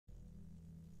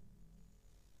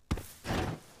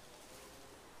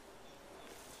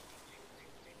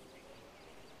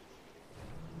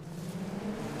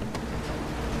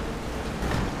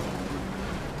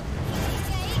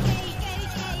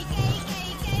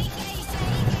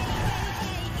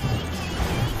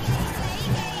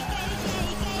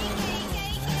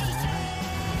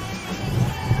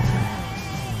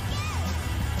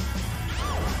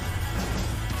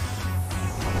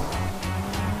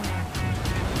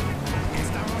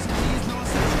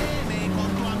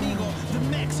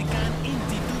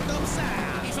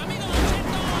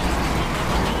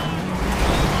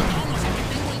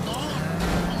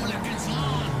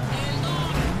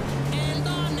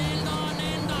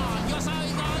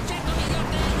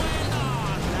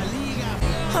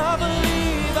I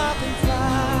believe I can fly.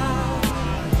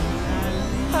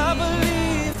 I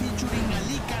believe. Featuring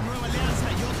Alica, Nueva Alianza,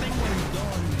 yo tengo el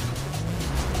don.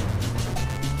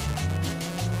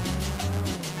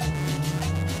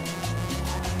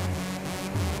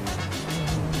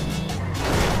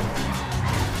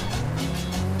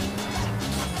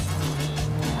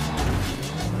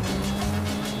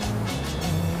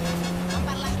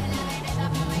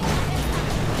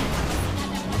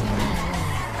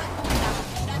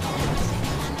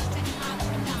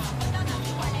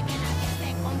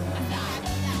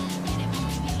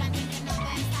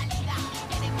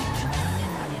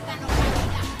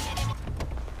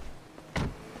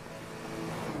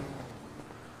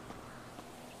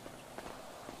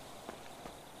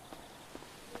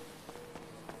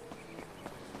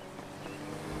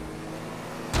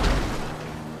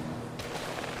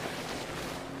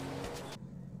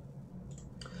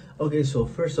 Okay, so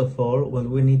first of all, what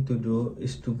we need to do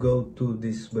is to go to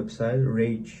this website,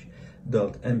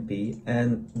 RageMP,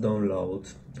 and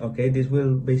download. Okay, this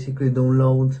will basically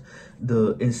download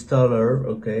the installer,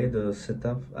 okay, the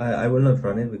setup. I will not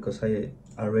run it because I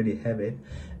already have it,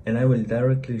 and I will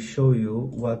directly show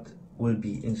you what will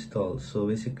be installed. So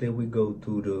basically we go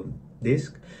to the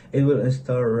disk. It will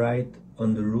install right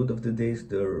on the root of the disk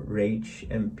the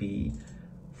RageMP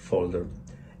folder.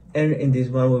 And in this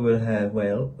one we will have,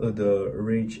 well, the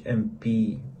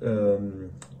RageMP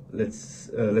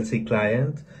let's say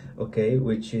client, okay,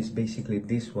 which is basically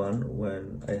this one.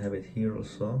 When I have it here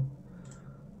also,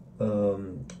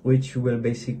 which will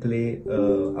basically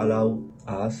allow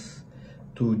us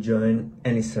to join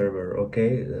any server.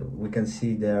 Okay, we can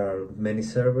see there are many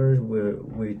servers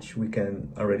which we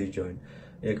can already join.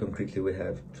 Yeah, concretely we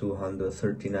have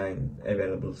 239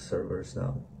 available servers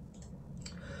now.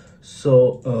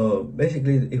 So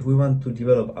basically, if we want to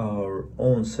develop our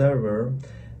own server,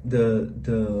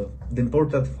 the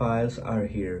important files are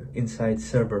here inside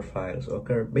server files.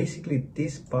 Okay, basically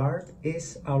this part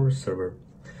is our server.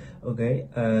 Okay,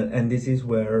 and this is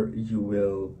where you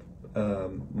will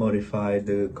modify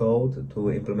the code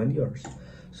to implement yours.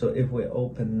 So if we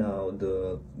open now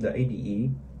the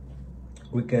IDE,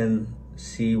 we can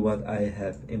see what I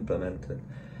have implemented.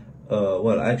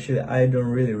 Well, actually, I don't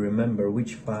really remember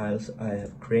which files I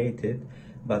have created,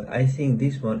 but I think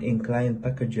this one in client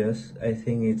packages, I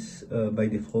think it's by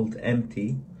default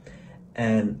empty,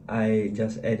 and I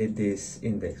just added this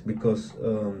index because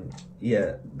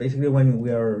yeah, basically when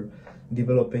we are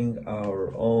developing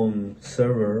our own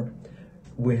server,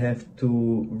 we have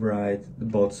to write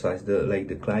both sides, like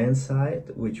the client side,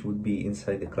 which would be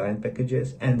inside the client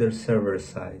packages, and the server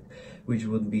side, which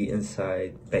would be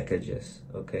inside packages.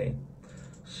 Okay,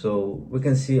 so we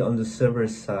can see on the server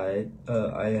side,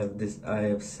 I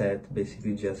have set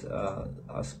basically just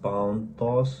a spawn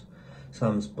pos,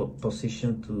 some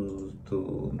position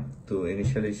to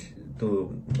initially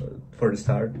for the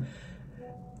start.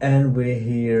 And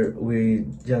we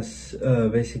just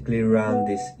basically run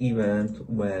this event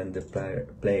when the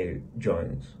player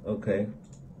joins. Okay,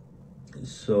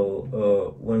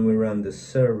 so when we run the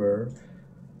server,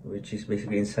 which is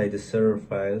basically inside the server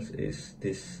files, is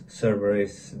this server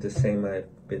is the same I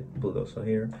put also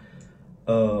here.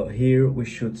 Here we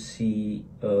should see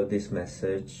this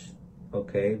message.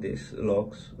 Okay, this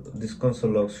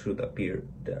console logs should appear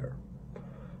there.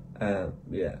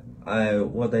 Yeah,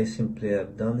 what I simply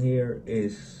have done here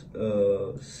is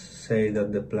say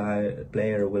that the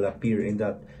player will appear in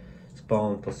that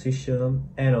spawn position,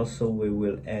 and also we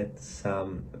will add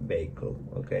some vehicle.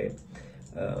 Okay,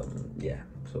 yeah,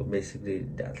 so basically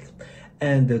that.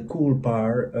 And the cool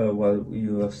part, what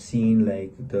you have seen,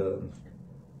 like the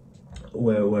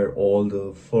where all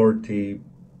the 40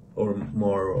 or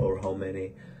more, or how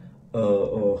many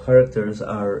or characters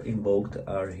are invoked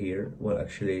are here. Well,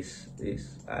 actually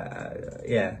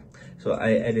yeah, so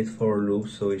I added for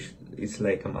loops, so it's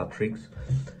like a matrix.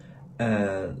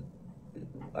 And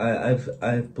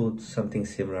I've put something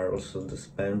similar also, the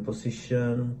span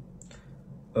position.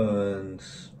 And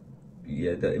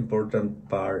yeah, the important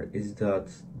part is that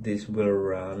this will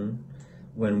run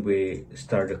when we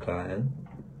start the client.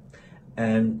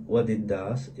 And what it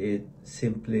does, it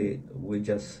simply, we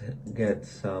just get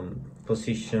some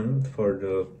position for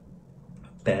the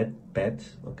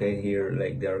pets. Okay, here,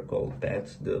 like they are called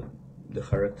pets, the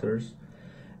characters,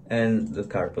 and the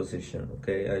car position.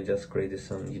 Okay, I just created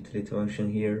some utility function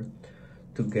here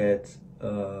to get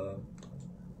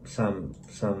some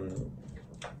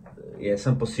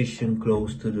position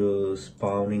close to the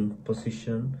spawning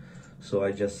position. So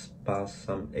I just pass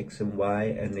some X and Y,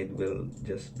 and it will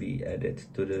just be added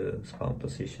to the spawn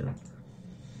position.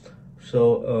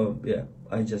 So yeah,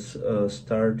 I just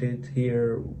started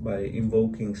here by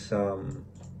invoking some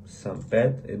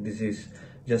pet. This is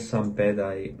just some pet.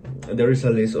 There is a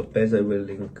list of pets. I will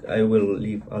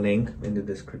leave a link in the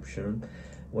description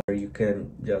where you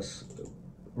can just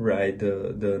write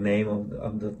the name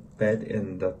of the pet,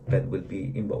 and that pet will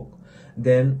be invoked.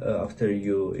 Then after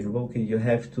you invoke it, you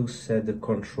have to set the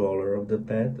controller of the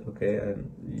pet, okay,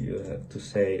 and you have to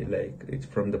say like it's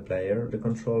from the player, the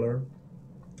controller,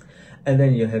 and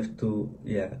then you have to,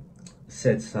 yeah,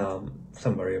 set some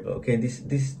variable. Okay,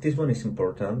 this one is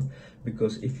important,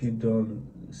 because if you don't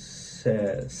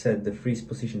set the freeze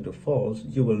position to false,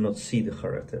 you will not see the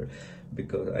character,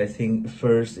 because I think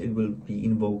first it will be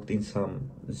invoked in some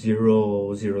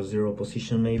 000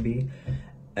 position maybe,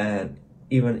 and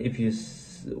even if you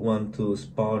want to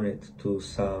spawn it to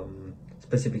some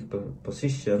specific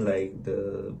position, like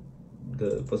the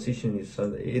position is,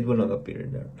 it will not appear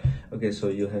there. Okay, so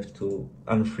you have to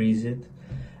unfreeze it,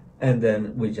 and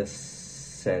then we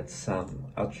just set some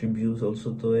attributes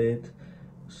also to it,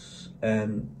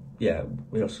 and yeah,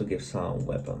 we also give some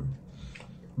weapon.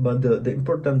 But the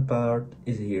important part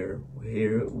is here.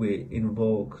 Here we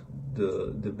invoke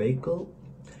the vehicle.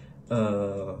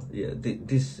 Yeah,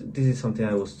 this is something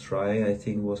I was trying. I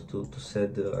think was to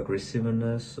set the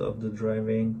aggressiveness of the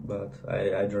driving, but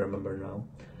I don't remember now.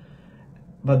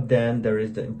 But then there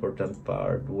is the important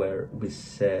part where we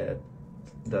said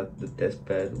that the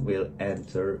testbed will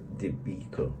enter the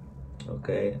vehicle.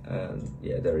 Okay, and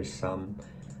yeah, there is some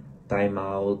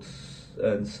timeouts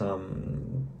and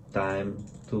some time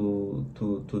to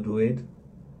do it.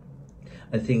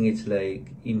 I think it's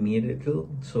like immediate,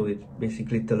 so it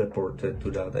basically teleported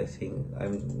to that. I think,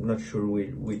 I'm not sure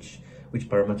which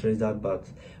parameter is that, but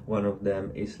one of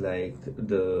them is like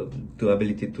the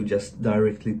ability to just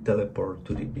directly teleport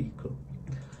to the vehicle.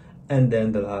 And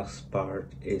then the last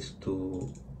part is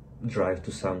to drive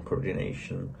to some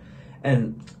coordination.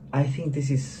 And I think this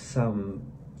is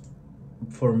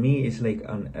for me, it's like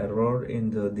an error in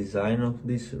the design of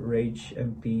this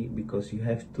RageMP, because you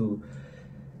have to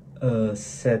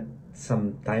set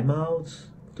some timeouts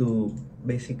to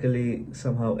basically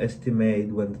somehow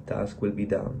estimate when the task will be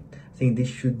done. I think this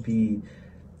should be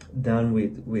done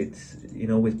with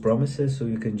with promises, so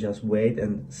you can just wait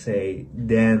and say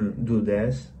then do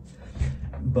this,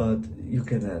 but you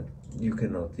cannot,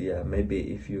 yeah,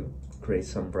 maybe if you create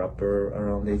some wrapper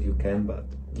around it you can, but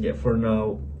yeah, for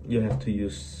now you have to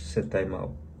use set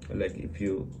timeout, like if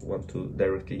you want to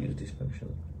directly use this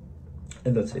function.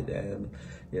 And that's it. And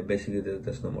yeah, basically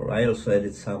there's no more. I also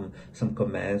added some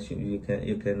commands you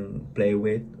can play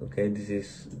with. Okay,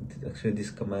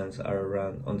 these commands are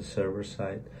run on the server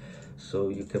side, so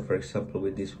you can, for example,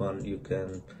 with this one you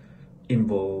can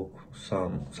invoke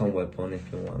some weapon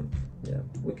if you want. Yeah,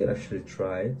 we can actually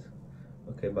try it.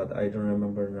 Okay, but I don't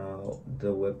remember now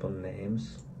the weapon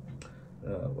names.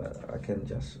 Well, I can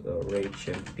just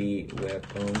RageMP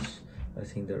weapons. I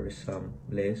think there is some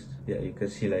list. Yeah, you can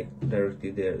see like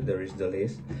directly there is the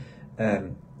list.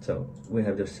 So we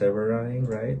have the server running,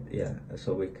 right? Yeah,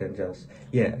 so we can just,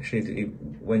 yeah, actually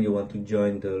when you want to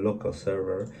join the local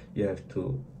server, you have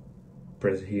to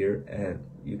press here, and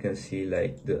you can see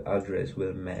like the address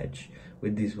will match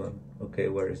with this one. Okay,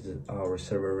 where is our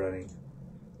server running?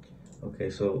 Okay,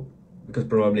 so because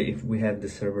probably if we have the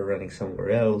server running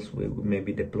somewhere else, we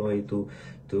maybe deploy it to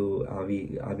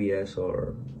AWS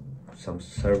or some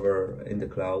server in the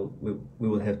cloud, we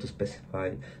will have to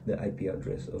specify the IP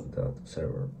address of that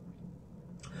server.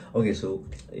 Okay, so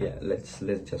yeah, let's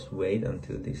just wait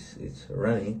until this is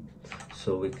running,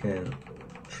 so we can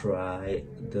try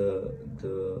the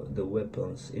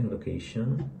weapons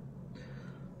invocation.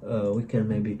 We can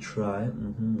maybe try, I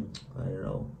don't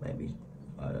know, maybe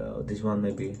this one,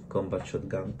 maybe combat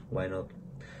shotgun. Why not?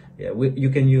 Yeah, you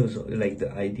can use like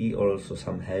the ID or also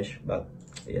some hash, but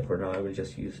yeah, for now I will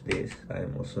just use this.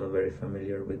 I'm also not very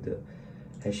familiar with the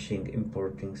hashing,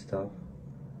 importing stuff.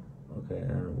 Okay,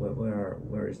 and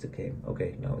where is the game?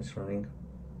 Okay, now it's running.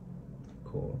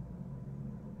 Cool.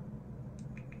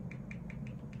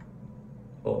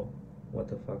 Oh, what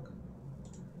the fuck?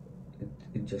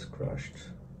 It just crashed.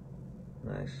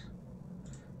 Nice.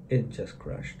 It just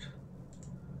crashed.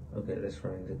 Okay, let's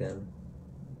run it again.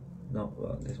 No,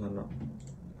 well, this one no.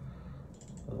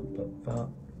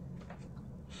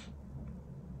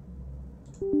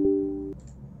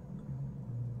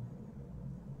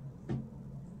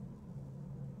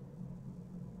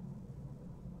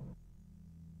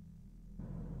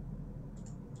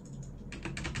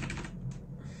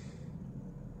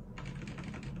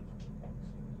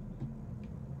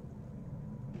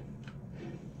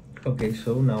 Okay,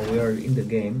 so now we are in the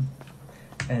game,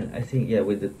 And I think, yeah,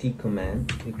 with the T command,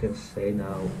 we can say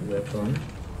now weapon,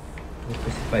 we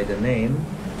specify the name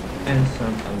and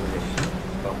some ammunition.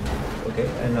 Okay,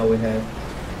 and now we have,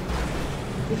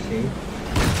 you can see,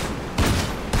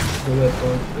 the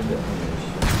weapon with the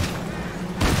ammunition.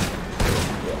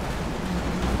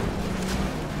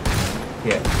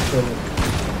 Yeah, so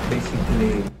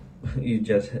basically, you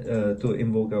just, to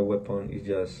invoke a weapon, you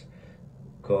just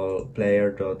call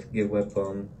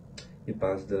player.getWeapon, you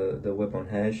pass the weapon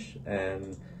hash,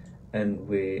 and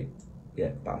we,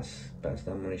 yeah, pass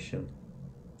the ammunition.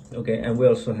 Okay, and we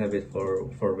also have it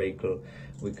for vehicle.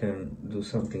 We can do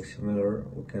something similar.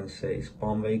 We can say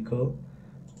spawn vehicle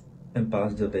and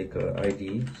pass the vehicle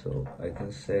ID. So I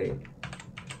can say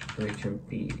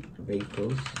RageMP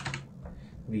vehicles,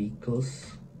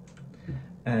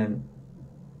 and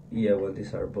yeah, well,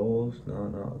 these are both.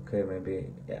 No, okay,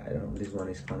 maybe, yeah, I don't know, this one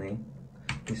is funny,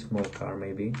 this small car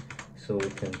maybe. So we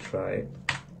can try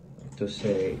to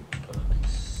say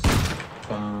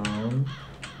spawn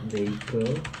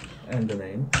vehicle and the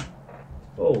name.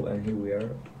 Oh, and here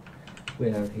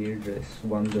we have here this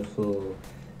wonderful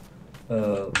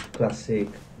classic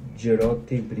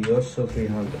Girotti Brioso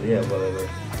 300, yeah, whatever.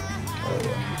 Oh,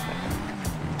 yeah.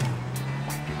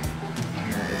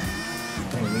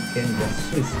 Nice. And we can just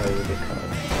suicide with the car.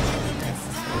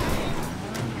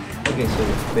 Okay, so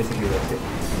basically that's it.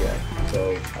 Yeah, so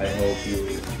I hope you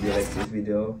like this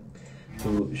video,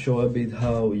 to show a bit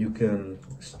how you can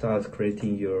start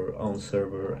creating your own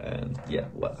server. And yeah,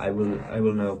 well, I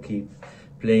will now keep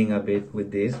playing a bit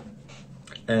with this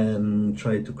and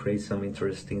try to create some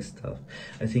interesting stuff.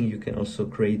 I think you can also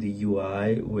create the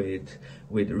UI with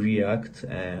React.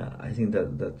 I think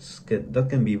that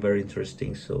can be very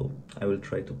interesting, so I will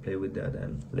try to play with that,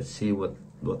 and let's see what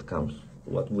will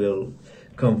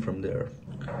come from there.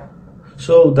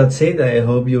 So that's it. I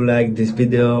hope you liked this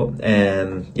video,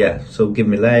 and yeah, so give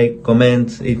me a like,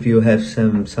 comment if you have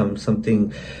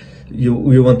something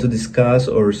you want to discuss,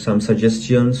 or some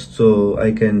suggestions, so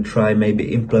I can try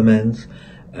maybe implement.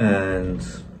 And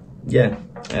yeah,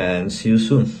 and see you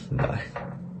soon. Bye.